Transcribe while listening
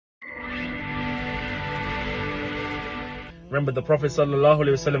Remember, the Prophet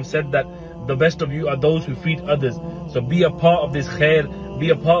ﷺ said that the best of you are those who feed others. So be a part of this khair,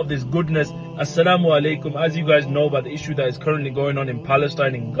 be a part of this goodness. Assalamu alaikum. As you guys know about the issue that is currently going on in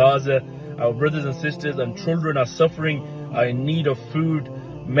Palestine, in Gaza, our brothers and sisters and children are suffering, are in need of food,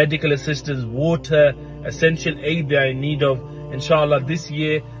 medical assistance, water, essential aid they are in need of. Inshallah, this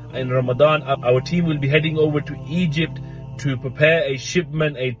year in Ramadan, our team will be heading over to Egypt to prepare a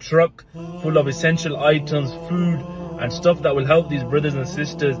shipment, a truck full of essential items, food and stuff that will help these brothers and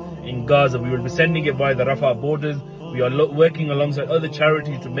sisters in Gaza. We will be sending it via the Rafah borders. We are working alongside other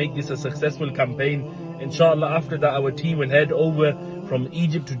charities to make this a successful campaign. Inshallah, after that, our team will head over from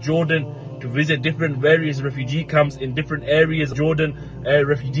Egypt to Jordan to visit different various refugee camps in different areas. Jordan,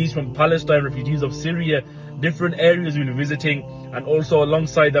 refugees from Palestine, refugees of Syria, different areas we'll be visiting. And also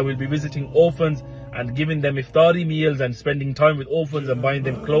alongside that, we'll be visiting orphans and giving them iftari meals and spending time with orphans and buying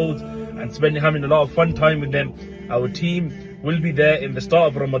them clothes and having a lot of fun time with them. Our team will be there in the start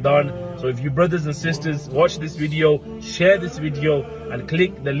of Ramadan. So if you brothers and sisters watch this video, share this video and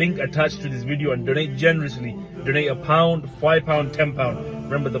click the link attached to this video and donate generously. Donate £1, £5, £10.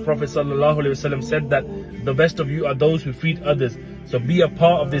 Remember, the Prophet ﷺ said that the best of you are those who feed others. So be a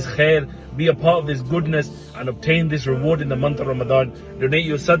part of this khair, be a part of this goodness and obtain this reward in the month of Ramadan. Donate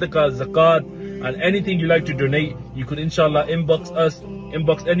your sadaqah, zakat and anything you like to donate. You could inshallah inbox us,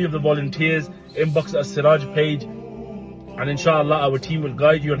 inbox any of the volunteers, inbox the As-Siraj page. And inshallah, our team will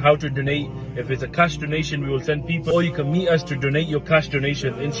guide you on how to donate. If it's a cash donation, we will send people, or you can meet us to donate your cash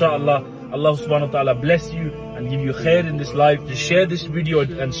donation. Inshallah, Allah subhanahu wa ta'ala bless you and give you khair in this life. Just share this video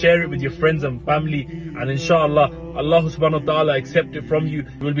and share it with your friends and family. And inshallah, Allah subhanahu wa ta'ala accept it from you.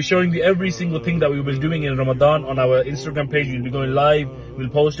 We will be showing you every single thing that we will be doing in Ramadan on our Instagram page. We'll be going live. We'll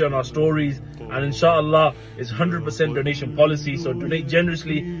post it on our stories. And inshallah, it's 100% donation policy. So donate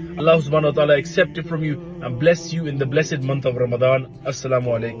generously. Allah subhanahu wa ta'ala accept it from you and bless you in the blessed month of Ramadan. Assalamu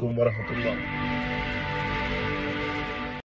alaikum wa rahmatullah.